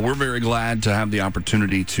We're very glad to have the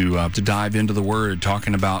opportunity to dive into the Word,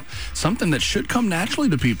 talking about something that should come naturally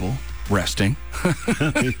to people, resting.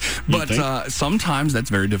 But sometimes that's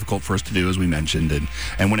very difficult for us to do, as we mentioned.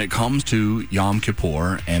 And when it comes to Yom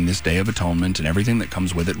Kippur and this Day of Atonement and everything that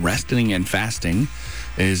comes with it, resting and fasting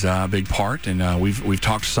is a big part. And we've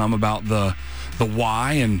talked some about the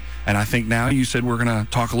why, and I think now you said we're going to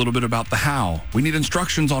talk a little bit about the how. We need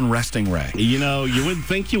instructions on resting, Ray. You know, you wouldn't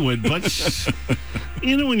think you would, but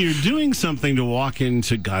when you're doing something to walk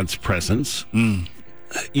into God's presence,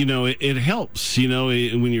 it helps.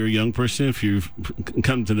 When you're a young person, if you've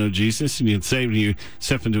come to know Jesus and you get saved and you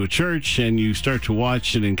step into a church and you start to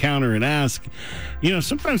watch and encounter and ask,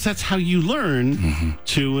 sometimes that's how you learn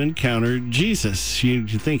to encounter Jesus. You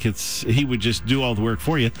think he would just do all the work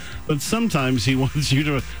for you, but sometimes he wants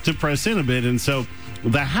you to press in a bit. And so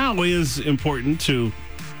the how is important to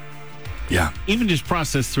even just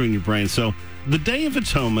process through in your brain. So the Day of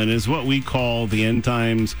Atonement is what we call the end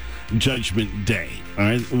times judgment day. All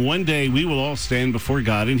right. One day we will all stand before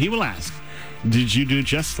God and he will ask, did you do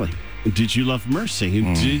justly? Did you love mercy?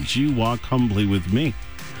 Did you walk humbly with me?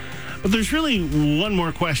 But there's really one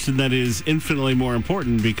more question that is infinitely more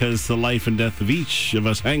important, because the life and death of each of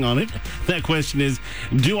us hang on it. That question is,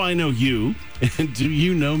 do I know you and do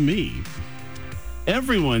you know me?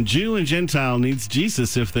 Everyone, Jew and Gentile, needs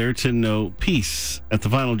Jesus if they're to know peace at the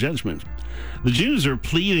final judgment. The Jews are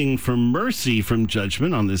pleading for mercy from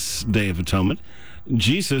judgment on this Day of Atonement.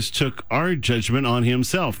 Jesus took our judgment on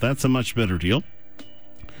himself. That's a much better deal.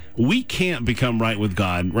 We can't become right with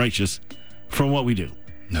God, righteous, from what we do,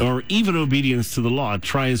 or even obedience to the law,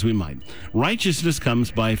 try as we might. Righteousness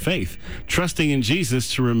comes by faith, trusting in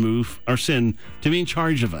Jesus to remove our sin, to be in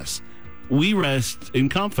charge of us. We rest in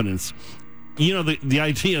confidence. The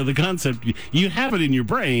idea, the concept, you have it in your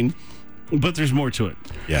brain, but there's more to it.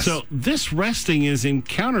 Yes. So this resting is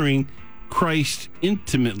encountering Christ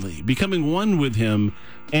intimately, becoming one with him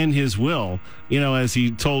and his will. As he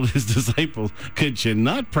told his disciples, could you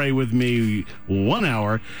not pray with me 1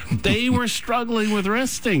 hour? They were struggling with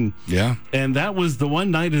resting. Yeah. And that was the one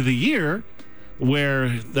night of the year where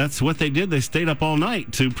that's what they did. They stayed up all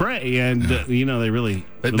night to pray, and they really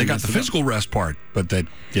they got the physical rest part, but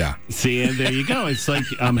see, and there you go. It's like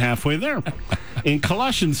I'm halfway there. In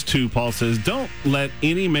Colossians 2, Paul says, don't let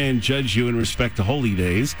any man judge you in respect to holy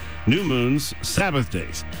days, new moons, Sabbath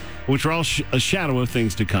days, which are all a shadow of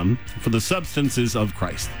things to come, for the substances of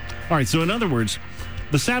Christ. All right, so in other words,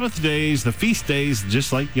 the Sabbath days, the feast days,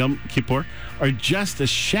 just like Yom Kippur, are just a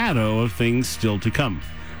shadow of things still to come.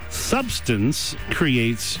 Substance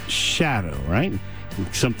creates shadow, right?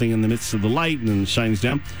 Something in the midst of the light and then shines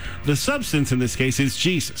down. The substance in this case is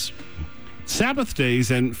Jesus. Sabbath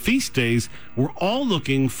days and feast days, we're all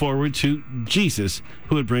looking forward to Jesus,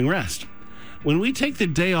 who would bring rest. When we take the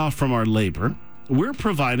day off from our labor, we're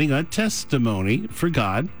providing a testimony for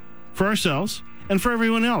God, for ourselves, and for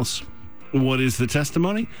everyone else. What is the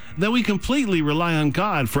testimony? That we completely rely on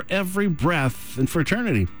God for every breath and for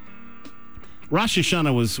eternity. Rosh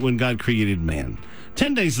Hashanah was when God created man.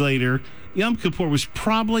 10 days later, Yom Kippur was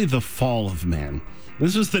probably the fall of man.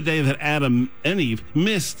 This was the day that Adam and Eve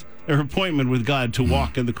missed their appointment with God to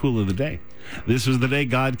walk in the cool of the day. This was the day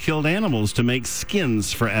God killed animals to make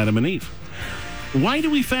skins for Adam and Eve. Why do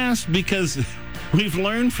we fast? Because we've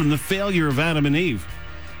learned from the failure of Adam and Eve.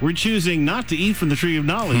 We're choosing not to eat from the tree of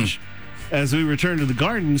knowledge as we return to the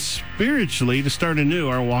garden spiritually to start anew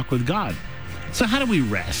our walk with God. So how do we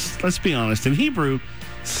rest? Let's be honest. In Hebrew,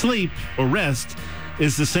 sleep or rest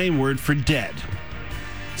is the same word for dead.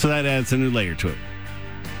 So that adds a new layer to it.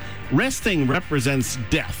 Resting represents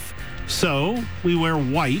death. So we wear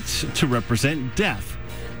white to represent death,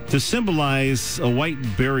 to symbolize a white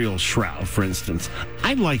burial shroud, for instance.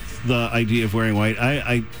 I like the idea of wearing white.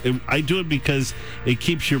 I do it because it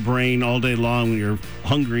keeps your brain all day long when you're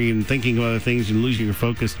hungry and thinking of other things and losing your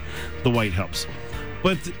focus. The white helps.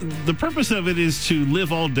 But the purpose of it is to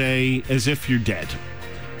live all day as if you're dead.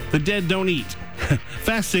 The dead don't eat.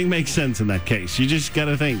 Fasting makes sense in that case. You just got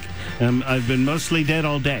to think, I've been mostly dead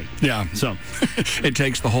all day. Yeah. So it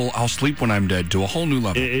takes the whole I'll sleep when I'm dead to a whole new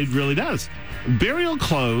level. It really does. Burial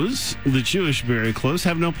clothes, the Jewish burial clothes,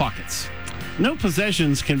 have no pockets. No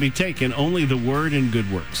possessions can be taken, only the word and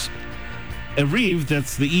good works. Erev,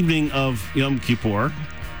 that's the evening of Yom Kippur,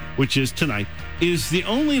 which is tonight, is the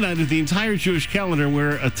only night of the entire Jewish calendar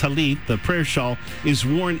where a talit, the prayer shawl, is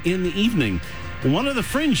worn in the evening. One of the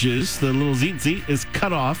fringes, the little tzitzit, is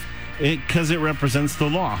cut off because it represents the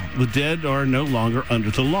law. The dead are no longer under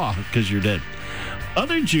the law because you're dead.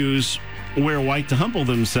 Other Jews wear white to humble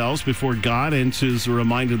themselves before God and to a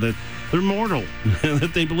reminder that they're mortal,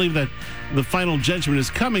 that they believe that the final judgment is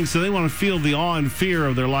coming, so they want to feel the awe and fear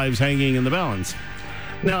of their lives hanging in the balance.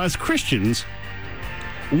 Now, as Christians,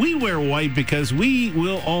 we wear white because we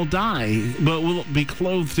will all die, but we'll be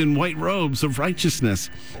clothed in white robes of righteousness,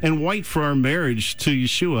 and white for our marriage to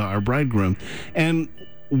Yeshua, our bridegroom, and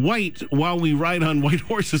white while we ride on white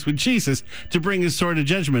horses with Jesus to bring his sword of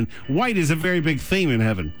judgment. White is a very big theme in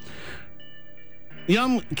heaven.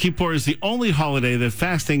 Yom Kippur is the only holiday that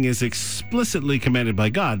fasting is explicitly commanded by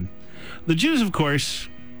God. The Jews, of course,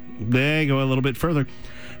 they go a little bit further.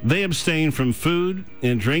 They abstain from food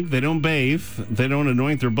and drink. They don't bathe. They don't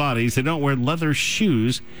anoint their bodies. They don't wear leather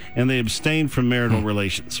shoes, and they abstain from marital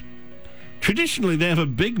relations. Traditionally, they have a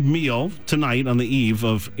big meal tonight on the eve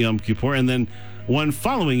of Yom Kippur, and then one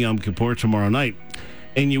following Yom Kippur tomorrow night.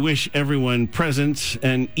 And you wish everyone present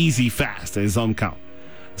an easy fast, as Yom Kippur.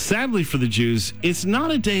 Sadly for the Jews, it's not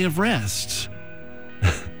a day of rest,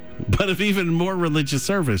 but of even more religious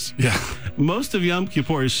service. Yeah. Most of Yom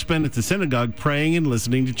Kippur is spent at the synagogue praying and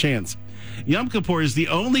listening to chants. Yom Kippur is the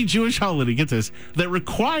only Jewish holiday, get this, that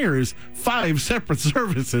requires 5 separate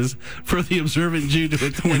services for the observant Jew to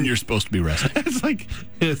attend. When you're supposed to be resting.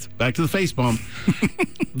 It's back to the face bomb.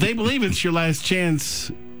 They believe it's your last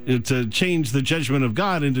chance to change the judgment of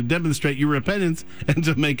God and to demonstrate your repentance and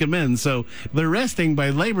to make amends. So they're resting by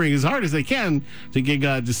laboring as hard as they can to get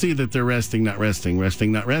God to see that they're resting, not resting,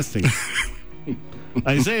 resting, not resting.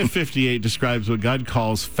 Isaiah 58 describes what God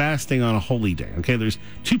calls fasting on a holy day. Okay, there's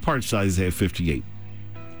 2 parts to Isaiah 58.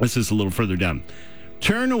 This is a little further down.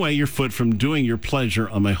 Turn away your foot from doing your pleasure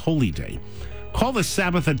on my holy day. Call the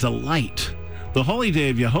Sabbath a delight, the holy day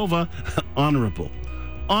of Jehovah honorable.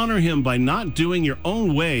 Honor him by not doing your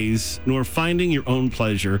own ways, nor finding your own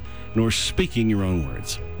pleasure, nor speaking your own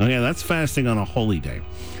words. Okay, that's fasting on a holy day.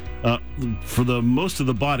 For the most of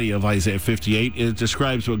the body of Isaiah 58, it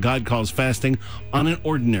describes what God calls fasting on an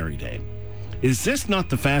ordinary day. Is this not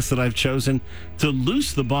the fast that I've chosen? To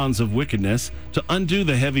loose the bonds of wickedness, to undo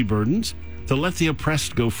the heavy burdens, to let the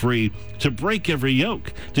oppressed go free, to break every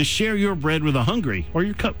yoke, to share your bread with the hungry or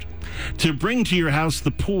your coat, to bring to your house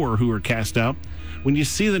the poor who are cast out, when you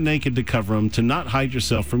see the naked to cover them, to not hide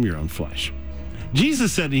yourself from your own flesh.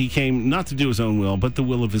 Jesus said he came not to do his own will, but the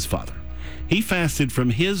will of his Father. He fasted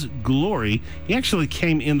from his glory. He actually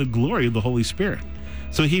came in the glory of the Holy Spirit.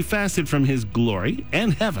 So he fasted from his glory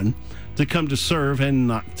and heaven to come to serve and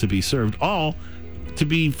not to be served, all to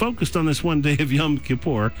be focused on this one day of Yom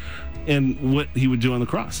Kippur and what he would do on the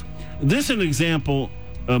cross. This is an example,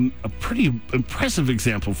 a pretty impressive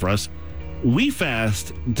example for us. We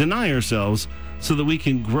fast, deny ourselves, so that we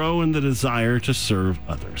can grow in the desire to serve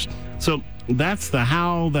others. So that's the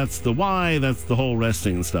how, that's the why, that's the whole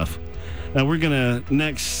resting and stuff. Now we're going to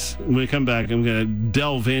next, when we come back, I'm going to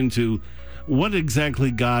delve into what exactly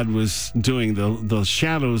God was doing, the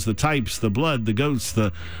shadows, the types, the blood, the goats,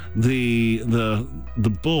 the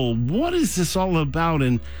bull. What is this all about?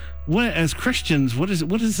 And what, as Christians, what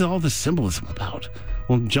is all the symbolism about?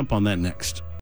 We'll jump on that next.